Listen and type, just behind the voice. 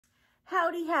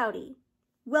Howdy, howdy.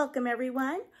 Welcome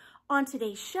everyone. On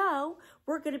today's show,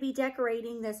 we're going to be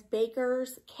decorating this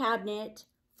baker's cabinet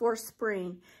for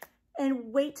spring.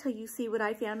 And wait till you see what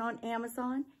I found on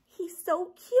Amazon. He's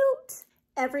so cute.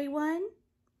 Everyone,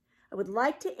 I would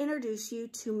like to introduce you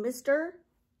to Mr.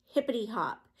 Hippity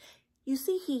Hop. You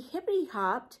see, he hippity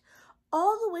hopped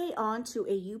all the way onto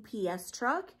a UPS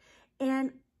truck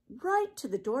and right to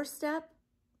the doorstep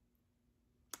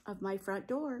of my front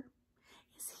door.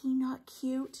 Is he not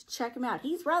cute? Check him out.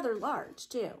 He's rather large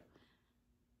too.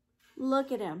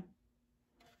 Look at him.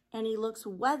 And he looks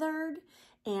weathered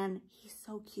and he's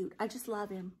so cute. I just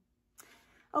love him.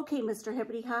 Okay, Mr.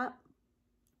 Hippity Hop,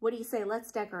 what do you say?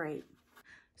 Let's decorate.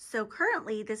 So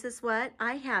currently this is what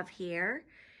I have here,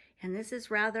 and this is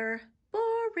rather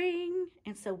boring.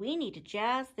 And so we need to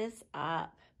jazz this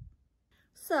up.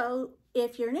 So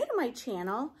if you're new to my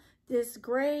channel, this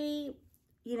gray,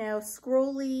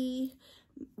 scrolly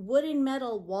wooden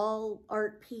metal wall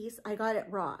art piece, I got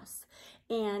at Ross.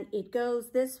 And it goes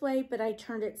this way, but I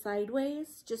turned it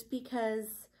sideways just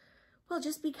because,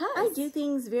 I do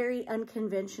things very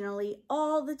unconventionally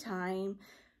all the time.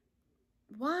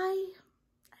 Why?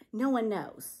 No one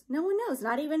knows. No one knows,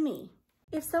 not even me.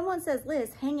 If someone says,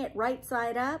 Liz, hang it right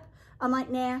side up, I'm like,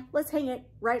 nah, let's hang it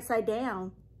right side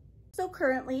down. So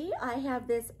currently I have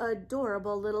this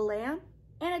adorable little lamp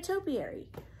and a topiary.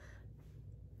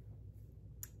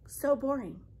 So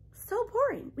boring, so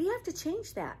boring. We have to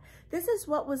change that. This is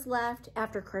what was left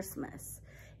after Christmas.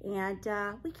 And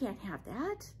we can't have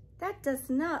that. That does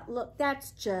not look,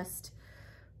 that's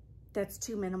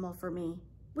too minimal for me.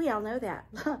 We all know that.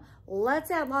 Let's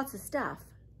add lots of stuff.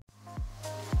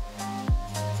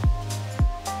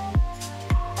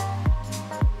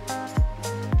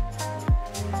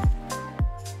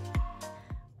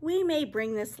 We may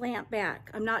bring this lamp back.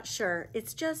 I'm not sure.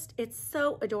 It's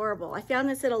so adorable. I found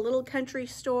this at a little country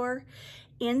store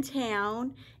in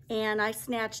town and I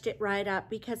snatched it right up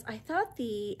because I thought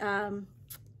the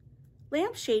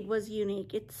lampshade was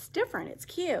unique. It's different. It's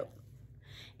cute.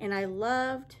 And I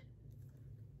love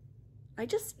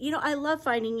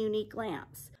finding unique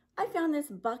lamps. I found this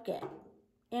bucket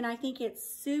and I think it's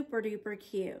super duper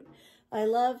cute. I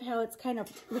love how it's kind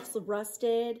of looks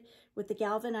rusted with the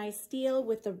galvanized steel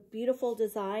with the beautiful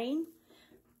design.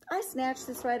 I snatched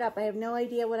this right up. I have no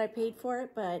idea what I paid for it,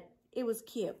 but it was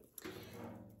cute.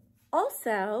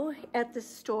 Also, at the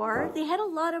store, they had a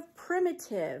lot of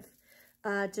primitive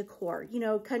decor,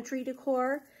 country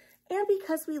decor. And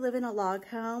because we live in a log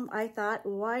home, I thought,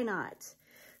 why not?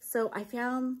 So I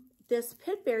found this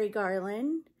pitberry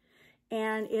garland,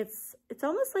 and it's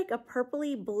almost like a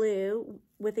purpley blue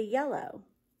with a yellow.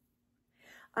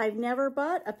 I've never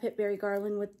bought a pitberry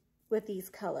garland with these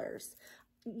colors.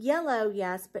 Yellow,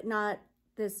 yes, but not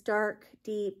this dark,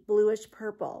 deep, bluish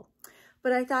purple.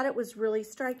 But I thought it was really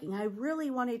striking. I really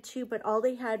wanted two, but all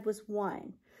they had was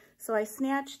one. So I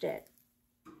snatched it.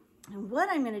 And what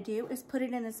I'm going to do is put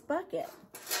it in this bucket.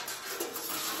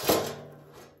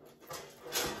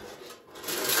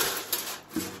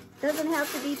 Doesn't have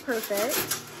to be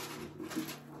perfect.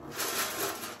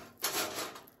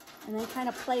 And then kind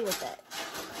of play with it.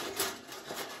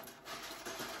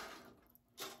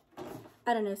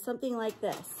 I don't know, something like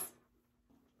this.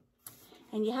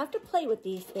 And you have to play with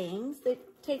these things. It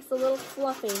takes a little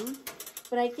fluffing,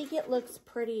 but I think it looks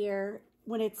prettier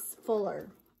when it's fuller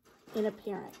in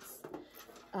appearance.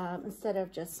 Instead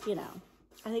of just, I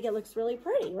think it looks really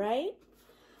pretty, right?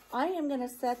 I am going to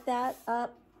set that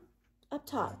up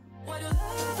top.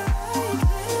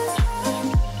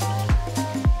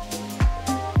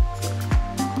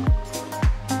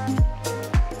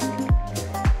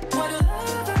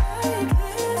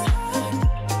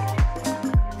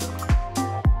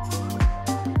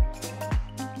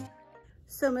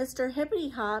 So Mr. Hippity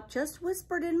Hop just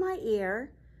whispered in my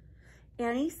ear,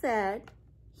 and he said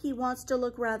he wants to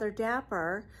look rather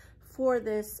dapper for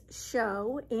this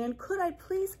show, and could I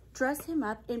please dress him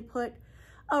up and put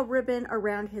a ribbon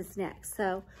around his neck?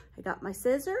 So I got my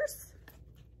scissors,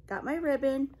 got my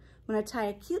ribbon. I'm gonna tie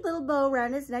a cute little bow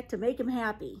around his neck to make him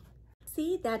happy.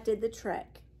 See, that did the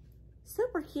trick.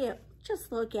 Super cute.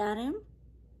 Just look at him.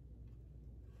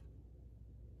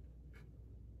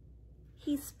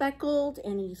 He's speckled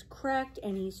and he's cracked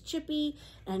and he's chippy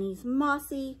and he's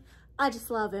mossy. I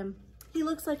just love him. He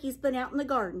looks like he's been out in the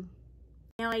garden.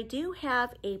 Now I do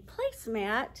have a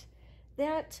placemat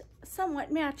that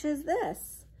somewhat matches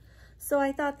this. So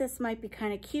I thought this might be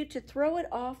kind of cute to throw it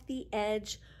off the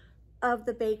edge of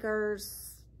the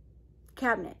baker's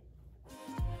cabinet.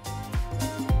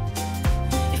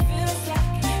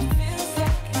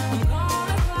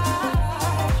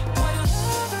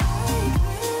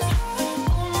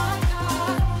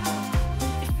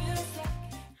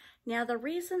 Now the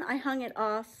reason I hung it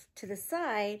off to the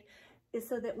side is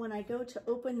so that when I go to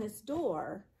open this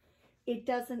door, it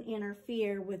doesn't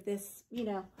interfere with this, you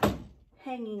know,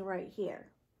 hanging right here.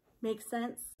 Makes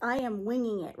sense? I am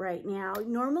winging it right now.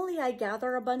 Normally I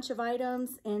gather a bunch of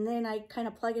items and then I kind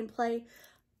of plug and play.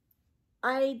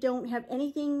 I don't have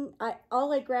anything.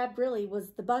 All I grabbed really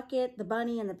was the bucket, the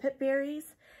bunny, and the pip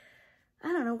berries.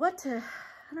 I don't know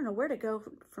where to go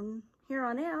from here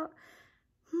on out.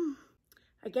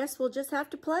 I guess we'll just have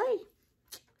to play.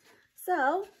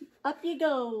 So, up you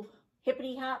go,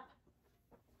 hippity hop.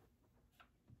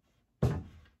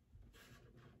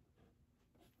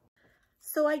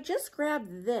 So I just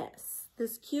grabbed this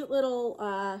cute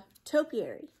little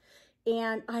topiary.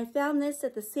 And I found this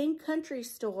at the same country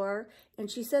store, and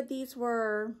she said these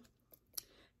were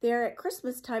there at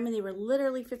Christmas time, and they were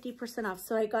literally 50% off.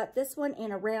 So I got this one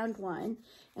and a round one,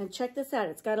 and check this out.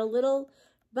 It's got a little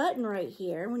button right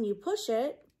here. When you push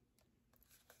it,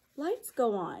 lights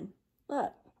go on.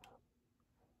 Look.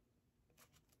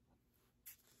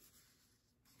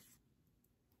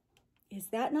 Is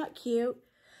that not cute?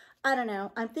 I don't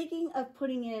know. I'm thinking of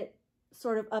putting it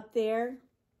sort of up there.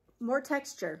 More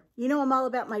texture. You know I'm all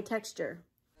about my texture.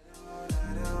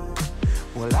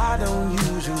 Well, I don't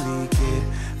usually get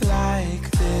like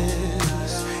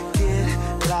this.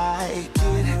 Get like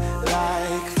this. Get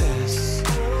like this.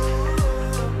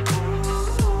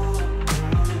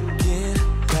 Get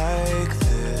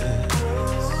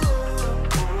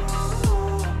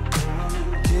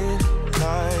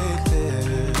like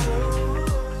this.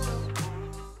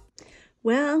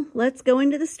 Well, let's go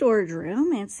into the storage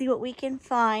room and see what we can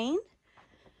find.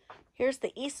 Here's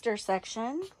the Easter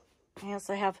section. I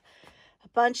also have a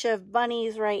bunch of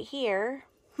bunnies right here.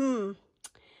 I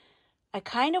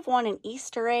kind of want an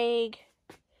Easter egg.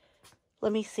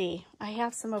 Let me see. I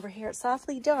have some over here. It's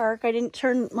awfully dark. I didn't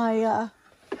turn my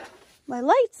my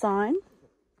lights on.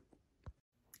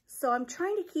 So I'm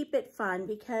trying to keep it fun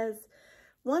because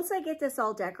once I get this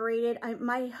all decorated,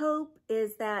 my hope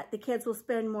is that the kids will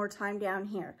spend more time down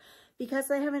here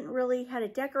because I haven't really had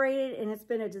it decorated and it's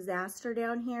been a disaster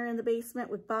down here in the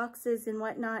basement with boxes and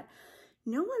whatnot.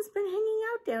 No one's been hanging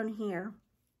out down here.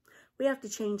 We have to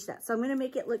change that. So I'm going to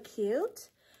make it look cute,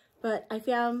 but I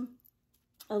found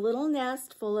a little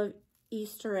nest full of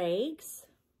Easter eggs.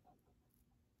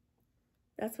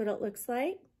 That's what it looks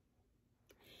like.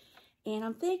 And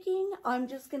I'm thinking I'm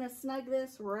just going to snug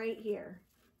this right here.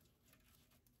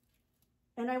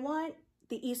 And I want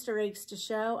the Easter eggs to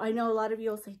show. I know a lot of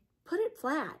you will say, put it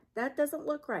flat. That doesn't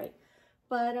look right.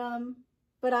 But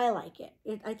I like it.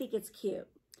 I think it's cute.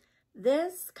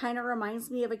 This kind of reminds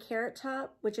me of a carrot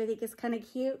top, which I think is kind of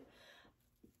cute.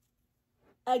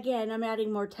 Again, I'm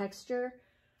adding more texture.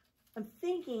 I'm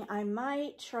thinking I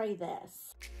might try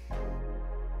this.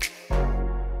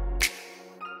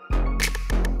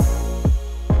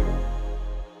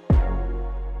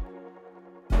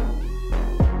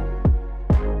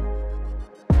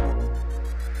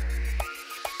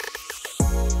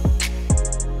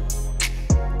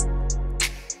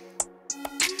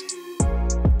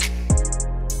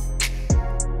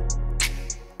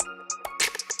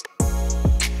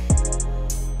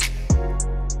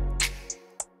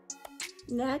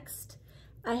 Next,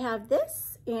 I have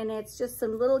this, and it's just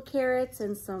some little carrots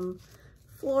and some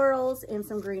florals and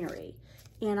some greenery.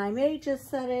 And I may just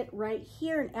set it right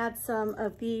here and add some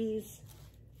of these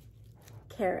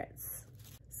carrots.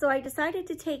 So I decided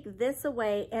to take this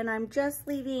away, and I'm just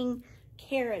leaving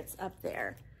carrots up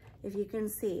there. If you can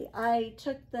see, I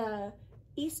took the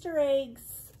Easter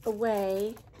eggs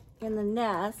away in the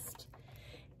nest,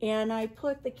 and I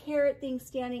put the carrot thing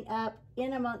standing up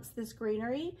in amongst this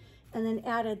greenery, and then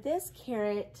added this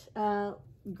carrot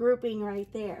grouping right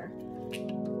there.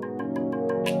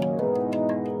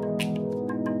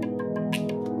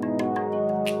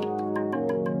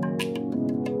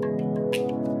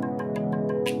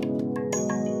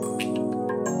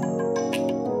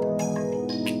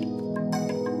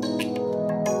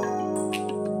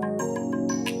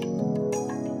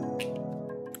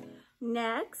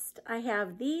 Next, I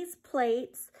have these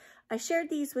plates. I shared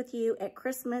these with you at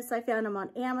Christmas. I found them on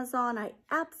Amazon. I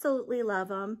absolutely love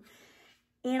them.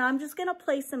 And I'm just gonna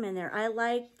place them in there. I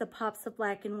like the pops of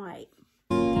black and white.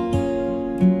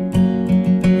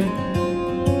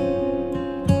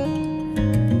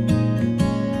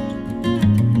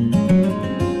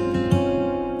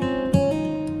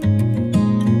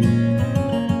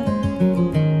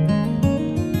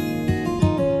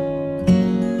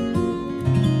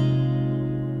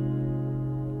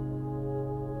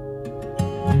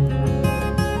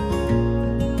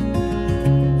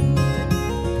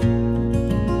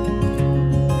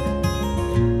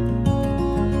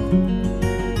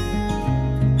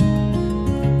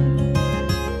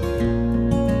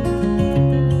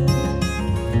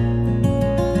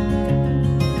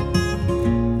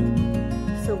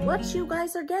 what you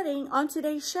guys are getting on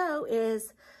today's show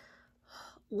is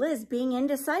Liz being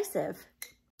indecisive.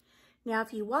 Now,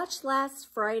 if you watched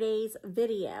last Friday's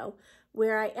video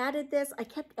where I added this, I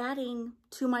kept adding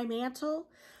to my mantle.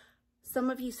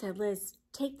 Some of you said, Liz,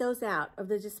 take those out of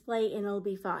the display and it'll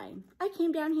be fine. I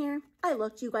came down here, I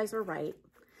looked, you guys were right.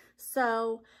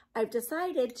 So I've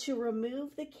decided to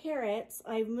remove the carrots.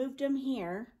 I've moved them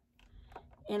here,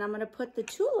 and I'm gonna put the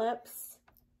tulips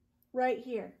right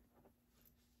here.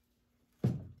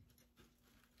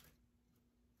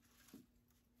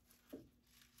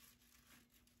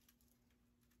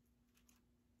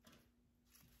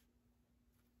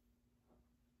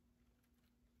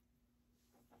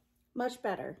 Much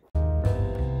better.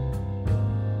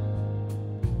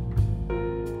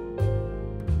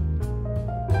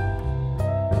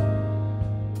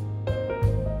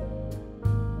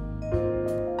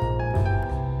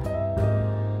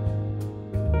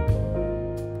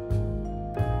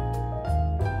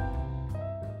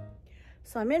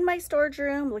 So I'm in my storage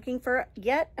room looking for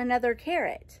yet another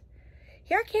carrot.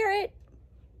 Here, carrot.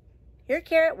 Here,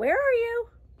 carrot, where are you?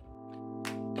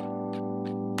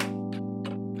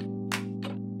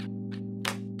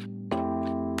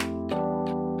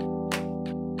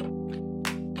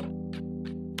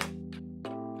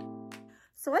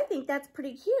 So I think that's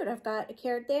pretty cute. I've got a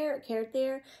carrot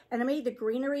there, and I made the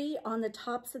greenery on the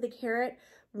tops of the carrot.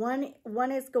 One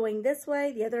is going this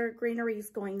way, the other greenery is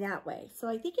going that way. So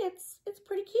I think it's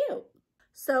pretty cute.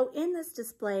 So in this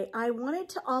display, I wanted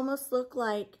to almost look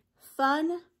like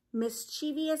fun,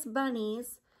 mischievous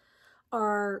bunnies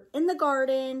are in the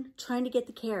garden trying to get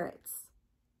the carrots.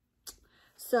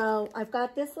 So I've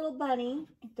got this little bunny.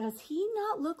 Does he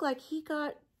not look like he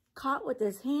got caught with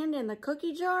his hand in the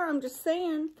cookie jar? I'm just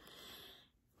saying.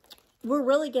 We're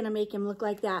really gonna make him look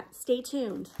like that. Stay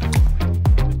tuned.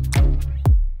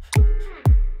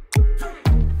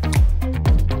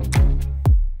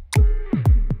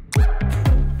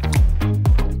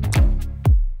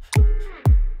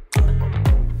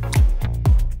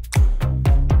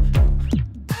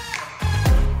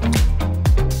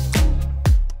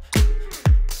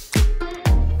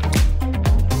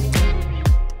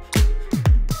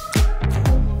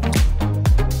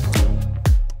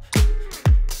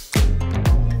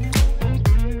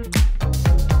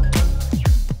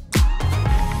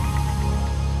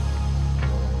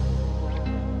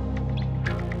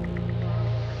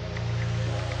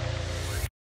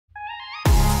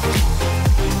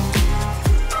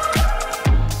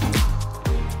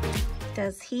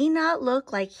 Does he not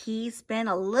look like he's been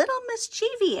a little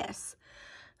mischievous?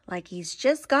 Like he's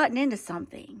just gotten into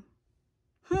something?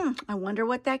 I wonder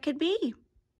what that could be.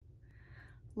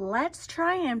 Let's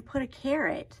try and put a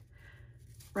carrot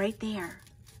right there.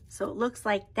 So it looks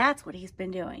like that's what he's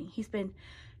been doing. He's been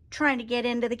trying to get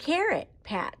into the carrot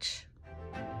patch.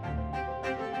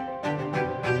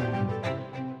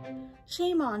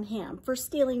 Shame on him for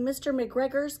stealing Mr.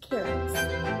 McGregor's carrots.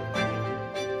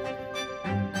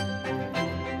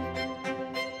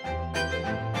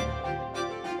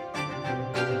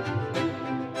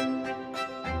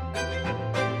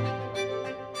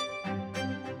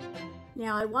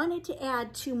 Now I wanted to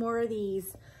add 2 more of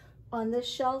these on this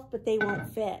shelf, but they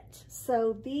won't fit.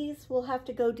 So these will have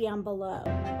to go down below.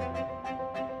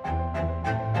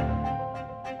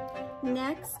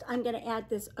 Next, I'm gonna add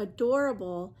this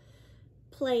adorable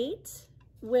plate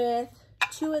with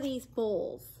 2 of these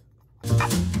bowls.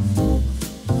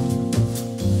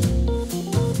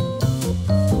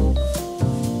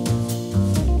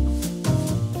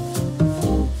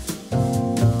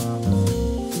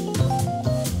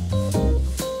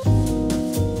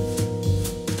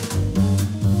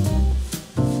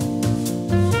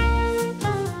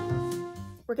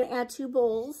 We're gonna add 2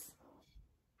 bowls.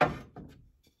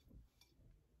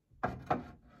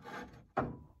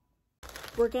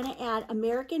 We're gonna add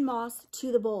American moss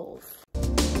to the bowls.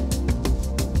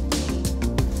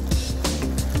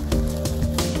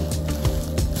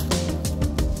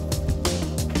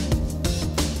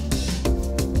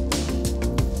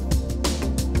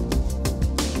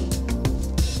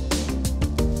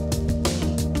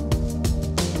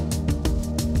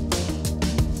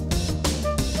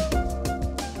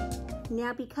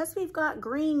 Now, because we've got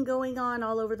green going on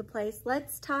all over the place,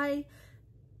 let's tie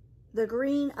the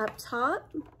green up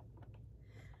top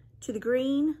to the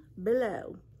green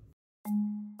below.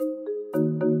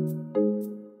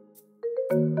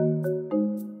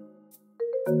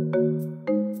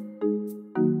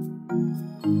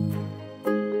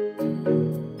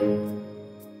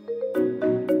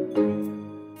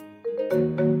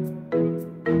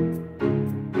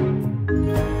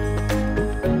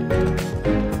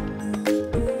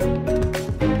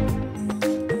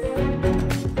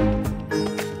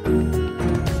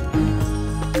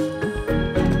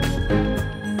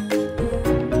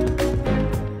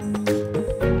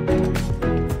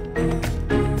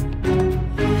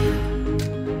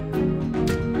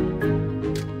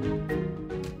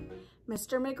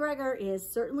 Mr. McGregor is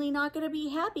certainly not going to be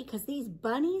happy because these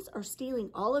bunnies are stealing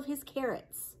all of his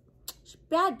carrots.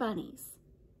 Bad bunnies.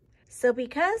 So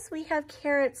because we have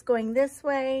carrots going this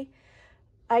way,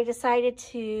 I decided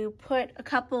to put a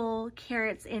couple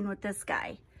carrots in with this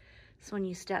guy. So when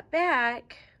you step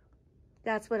back,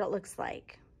 that's what it looks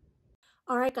like.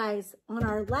 All right, guys, on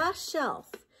our last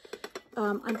shelf,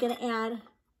 I'm going to add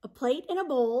a plate and a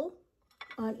bowl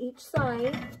on each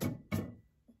side.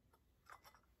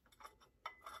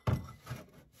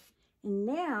 And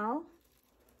now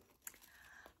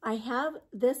I have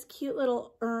this cute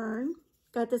little urn,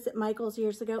 got this at Michael's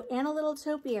years ago, and a little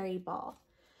topiary ball.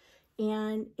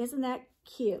 And isn't that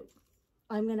cute?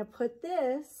 I'm going to put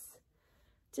this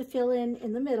to fill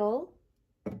in the middle,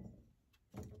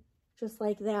 just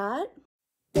like that.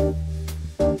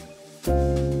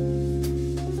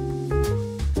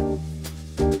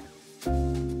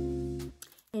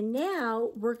 And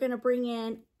now we're going to bring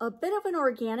in a bit of an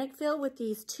organic fill with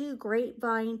these two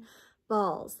grapevine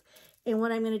balls. And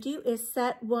what I'm going to do is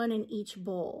set one in each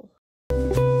bowl.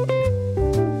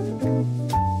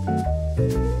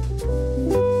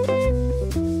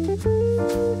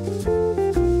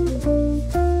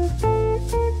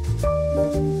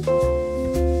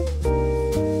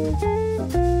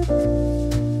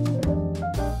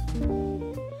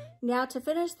 Now to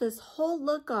finish this whole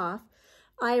look off,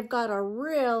 I've got a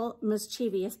real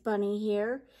mischievous bunny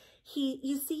here.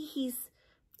 You'll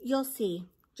see,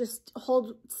 just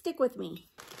stick with me.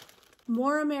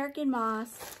 More American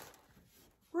moss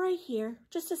right here,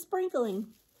 just a sprinkling.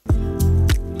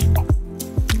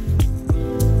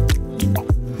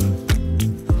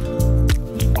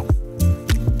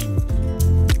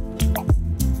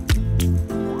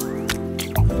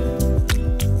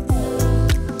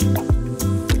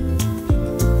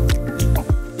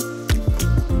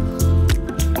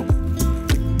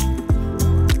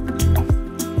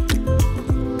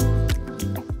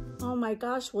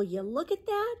 Gosh, will you look at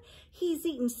that? He's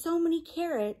eaten so many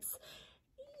carrots.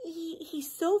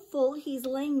 He's so full, he's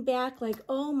laying back like,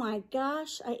 oh my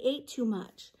gosh, I ate too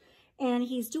much. And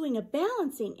he's doing a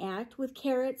balancing act with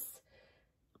carrots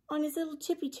on his little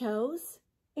tippy toes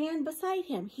and beside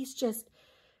him. He's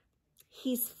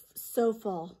so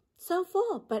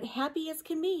full, but happy as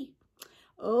can be.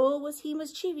 Oh, was he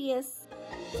mischievous.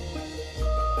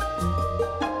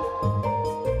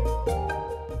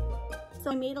 So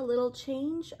I made a little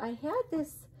change. I had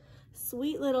this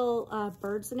sweet little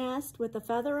bird's nest with a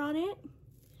feather on it,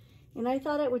 and I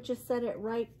thought I would just set it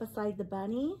right beside the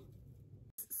bunny.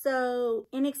 So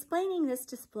in explaining this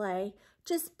display,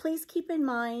 just please keep in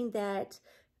mind that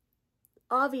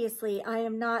obviously I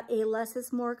am not a less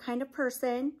is more kind of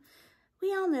person.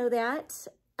 We all know that.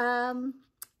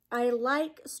 I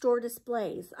like store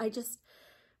displays.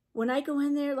 When I go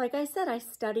in there, like I said, I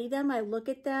study them, I look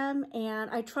at them,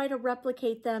 and I try to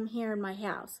replicate them here in my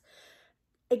house.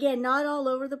 Again, not all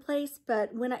over the place,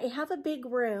 but when I have a big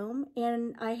room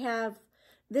and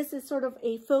this is sort of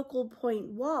a focal point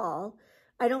wall,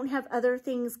 I don't have other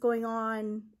things going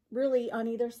on really on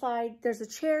either side. There's a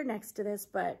chair next to this,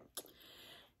 but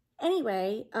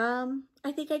anyway,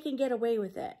 I think I can get away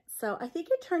with it. So I think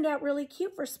it turned out really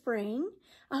cute for spring.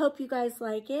 I hope you guys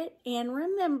like it. And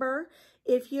remember,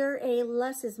 if you're a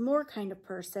less is more kind of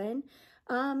person,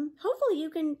 hopefully you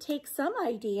can take some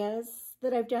ideas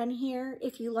that I've done here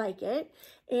if you like it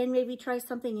and maybe try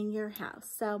something in your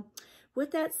house. So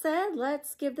with that said,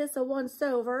 let's give this a once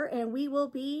over and we will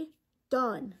be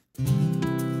done.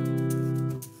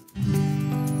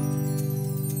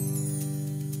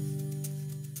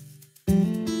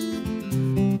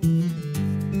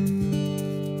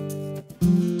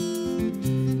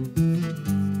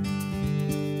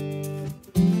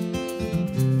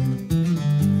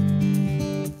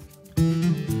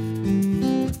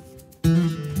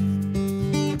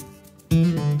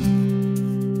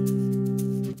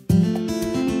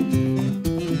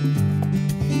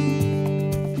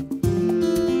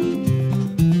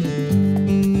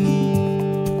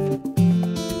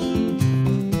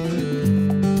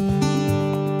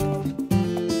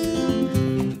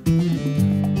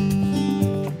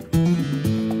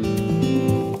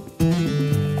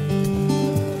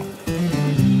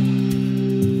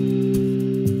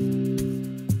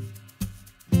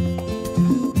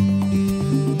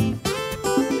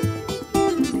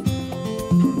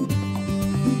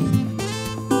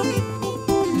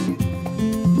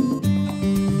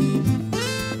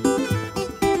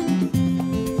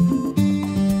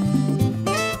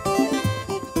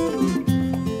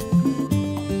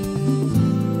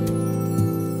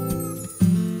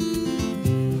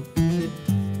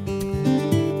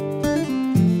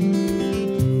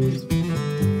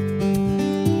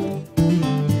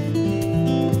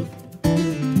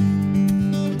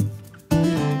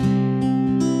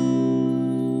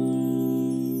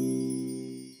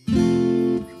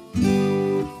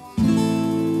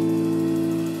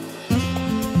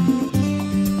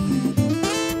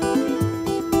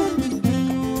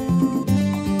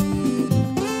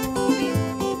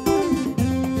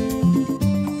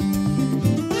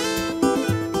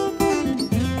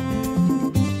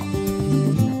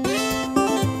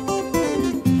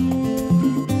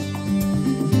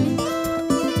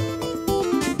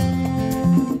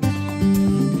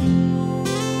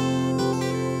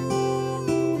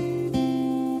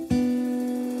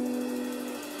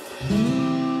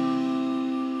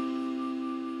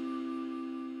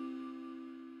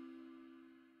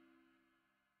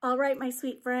 right, my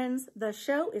sweet friends, the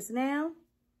show is now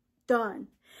done.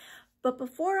 But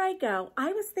before I go,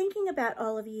 I was thinking about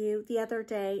all of you the other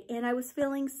day, and I was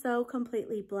feeling so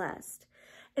completely blessed.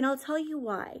 And I'll tell you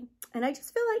why. And I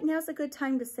just feel like now's a good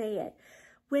time to say it.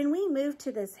 When we moved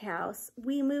to this house,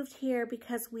 we moved here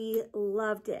because we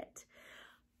loved it.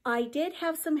 I did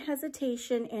have some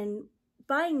hesitation in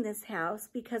buying this house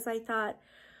because I thought,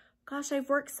 gosh, I've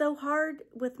worked so hard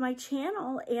with my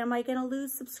channel. Am I going to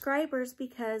lose subscribers?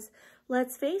 Because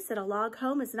let's face it, a log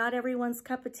home is not everyone's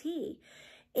cup of tea.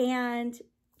 And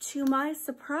to my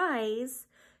surprise,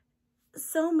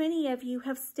 so many of you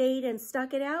have stayed and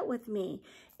stuck it out with me.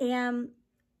 And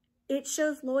it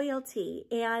shows loyalty.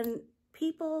 And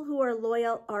people who are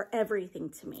loyal are everything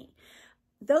to me.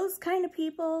 Those kind of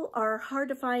people are hard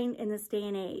to find in this day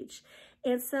and age.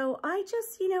 And so I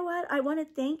just, you know what, I want to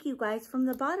thank you guys from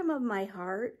the bottom of my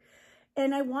heart.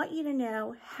 And I want you to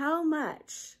know how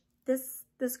much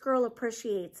this girl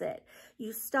appreciates it.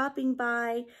 You stopping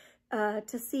by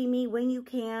to see me when you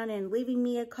can and leaving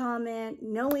me a comment,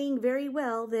 knowing very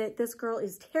well that this girl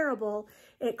is terrible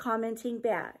at commenting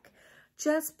back.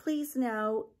 Just please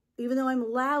know, even though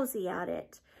I'm lousy at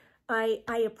it,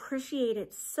 I appreciate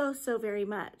it so, so very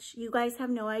much. You guys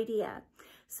have no idea.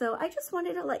 So I just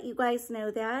wanted to let you guys know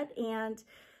that. And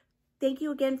thank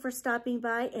you again for stopping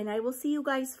by. And I will see you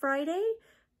guys Friday.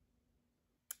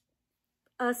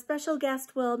 A special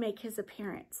guest will make his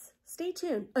appearance. Stay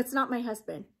tuned. It's not my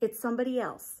husband. It's somebody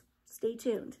else. Stay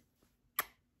tuned.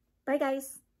 Bye,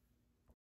 guys.